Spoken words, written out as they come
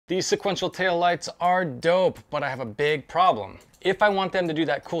These sequential tail lights are dope, but I have a big problem. If I want them to do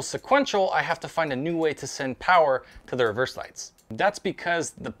that cool sequential, I have to find a new way to send power to the reverse lights. That's because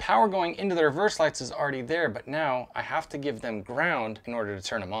the power going into the reverse lights is already there, but now I have to give them ground in order to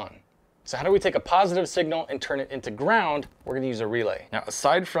turn them on. So how do we take a positive signal and turn it into ground? We're gonna use a relay. Now,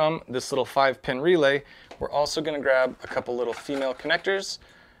 aside from this little 5-pin relay, we're also gonna grab a couple little female connectors,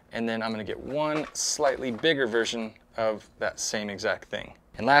 and then I'm gonna get one slightly bigger version of that same exact thing.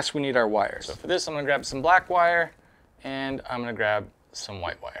 And last, we need our wires. So for this, I'm gonna grab some black wire, and I'm gonna grab some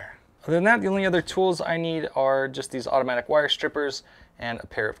white wire. Other than that, the only other tools I need are just these automatic wire strippers and a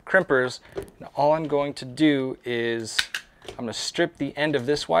pair of crimpers. And all I'm going to do is I'm gonna strip the end of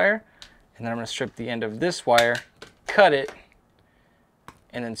this wire, and then I'm gonna strip the end of this wire, cut it,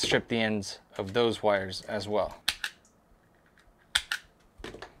 and then strip the ends of those wires as well.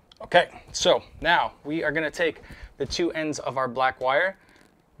 Okay, so now we are gonna take the two ends of our black wire,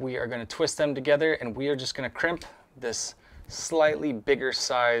 we are gonna twist them together, and we are just gonna crimp this slightly bigger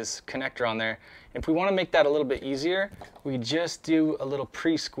size connector on there. If we wanna make that a little bit easier, we just do a little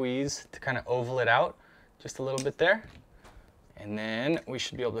pre-squeeze to kind of oval it out, just a little bit there. And then we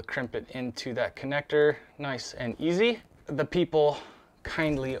should be able to crimp it into that connector, nice and easy. The people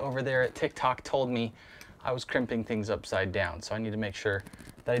kindly over there at TikTok told me I was crimping things upside down, so I need to make sure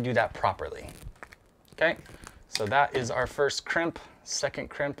that I do that properly. Okay, so that is our first crimp. Second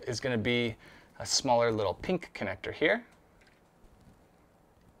crimp is gonna be a smaller little pink connector here.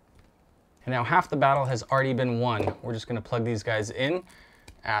 And now half the battle has already been won. We're just gonna plug these guys in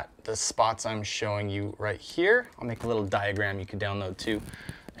at the spots I'm showing you right here. I'll make a little diagram you can download too.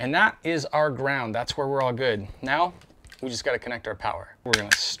 And that is our ground. That's where we're all good. Now, we just gotta connect our power. We're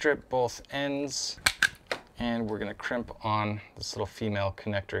gonna strip both ends, and we're gonna crimp on this little female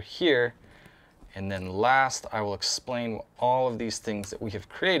connector here. And then last, I will explain what all of these things that we have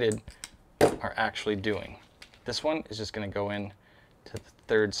created are actually doing. This one is just gonna go in to the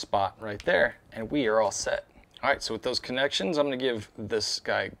third spot right there, and we are all set. All right, so with those connections, I'm gonna give this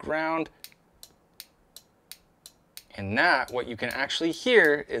guy ground. And that, what you can actually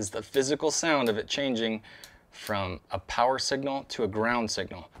hear is the physical sound of it changing from a power signal to a ground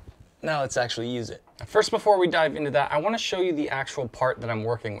signal. Now let's actually use it. First, before we dive into that, I want to show you the actual part that I'm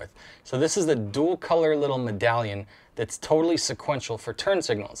working with. So this is the dual color little medallion that's totally sequential for turn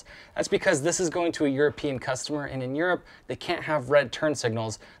signals. That's because this is going to a European customer, and in Europe, they can't have red turn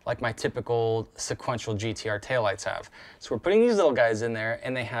signals like my typical sequential GTR taillights have. So we're putting these little guys in there,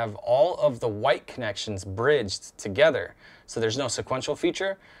 and they have all of the white connections bridged together. So there's no sequential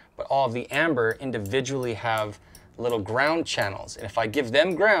feature, but all of the amber individually have little ground channels. And if I give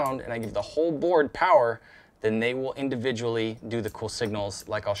them ground and I give the whole board power, then they will individually do the cool signals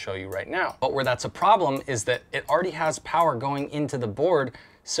like I'll show you right now. But where that's a problem is that it already has power going into the board.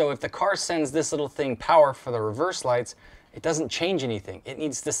 So if the car sends this little thing power for the reverse lights, it doesn't change anything. It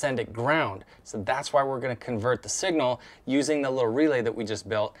needs to send it ground. So that's why we're gonna convert the signal using the little relay that we just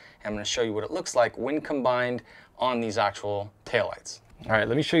built. And I'm gonna show you what it looks like when combined on these actual taillights. All right,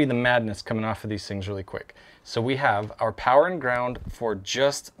 let me show you the madness coming off of these things really quick. So we have our power and ground for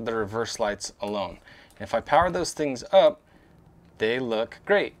just the reverse lights alone. And if I power those things up, they look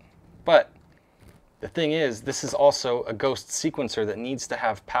great. But the thing is, this is also a Ghozt sequencer that needs to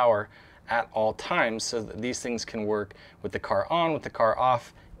have power at all times so that these things can work with the car on, with the car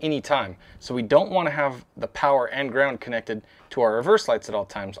off, anytime. So we don't want to have the power and ground connected to our reverse lights at all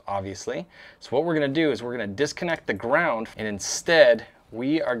times, obviously. So what we're going to do is we're going to disconnect the ground, and instead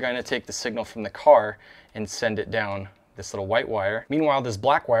we are going to take the signal from the car and send it down this little white wire. Meanwhile, this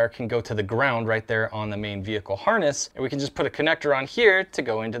black wire can go to the ground right there on the main vehicle harness, and we can just put a connector on here to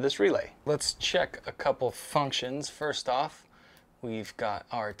go into this relay. Let's check a couple functions. First off, we've got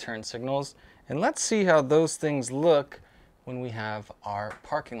our turn signals, and let's see how those things look when we have our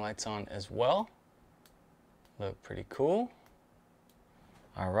parking lights on as well. Look pretty cool.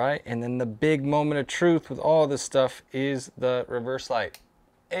 All right, and then the big moment of truth with all this stuff is the reverse light.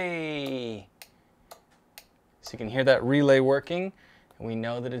 Hey! So you can hear that relay working, and we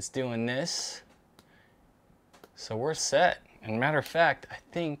know that it's doing this. So we're set. And matter of fact, I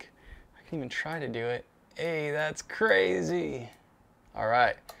think I can even try to do it. Hey, that's crazy. All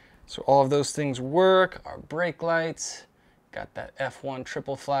right, so all of those things work. Our brake lights, got that F1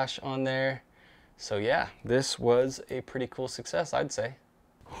 triple flash on there. So yeah, this was a pretty cool success, I'd say.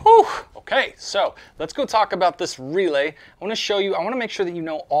 Whew. Okay, so let's go talk about this relay. I want to show you, I want to make sure that you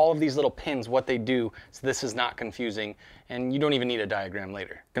know all of these little pins, what they do, so this is not confusing, and you don't even need a diagram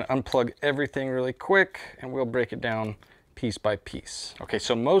later. I'm going to unplug everything really quick, and we'll break it down piece by piece. Okay,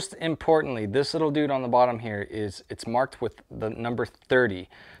 so most importantly, this little dude on the bottom here it's marked with the number 30.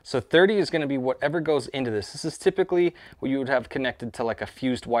 So 30 is going to be whatever goes into this. This is typically what you would have connected to like a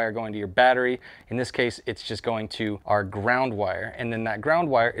fused wire going to your battery. In this case, it's just going to our ground wire. And then that ground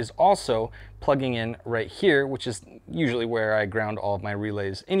wire is also plugging in right here, which is usually where I ground all of my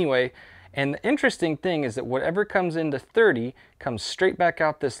relays anyway. And the interesting thing is that whatever comes into 30 comes straight back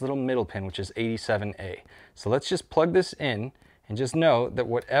out this little middle pin, which is 87A. So let's just plug this in and just know that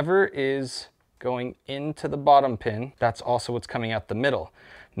whatever is going into the bottom pin, that's also what's coming out the middle.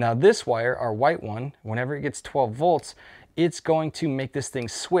 Now this wire, our white one, whenever it gets 12 volts, it's going to make this thing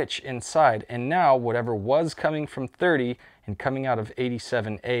switch inside. And now whatever was coming from 30 and coming out of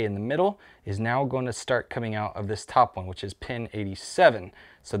 87A in the middle is now going to start coming out of this top one, which is pin 87.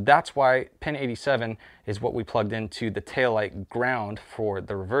 So that's why pin 87 is what we plugged into the taillight ground for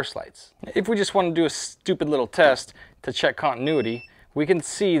the reverse lights. If we just want to do a stupid little test to check continuity, we can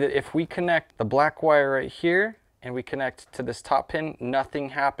see that if we connect the black wire right here and we connect to this top pin, nothing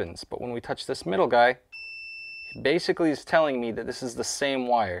happens. But when we touch this middle guy, it basically is telling me that this is the same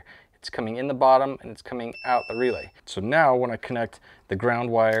wire. It's coming in the bottom and it's coming out the relay. So now when I connect the ground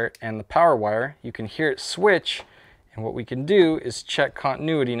wire and the power wire, you can hear it switch. And what we can do is check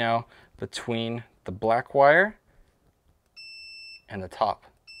continuity now between the black wire and the top.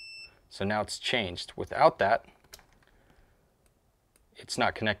 So now it's changed. Without that, it's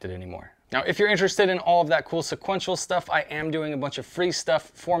not connected anymore. Now, if you're interested in all of that cool sequential stuff, I am doing a bunch of free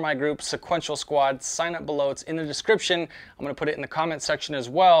stuff for my group, Sequential Squad. Sign up below. It's in the description. I'm going to put it in the comment section as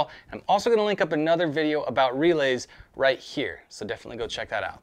well. I'm also going to link up another video about relays right here. So definitely go check that out.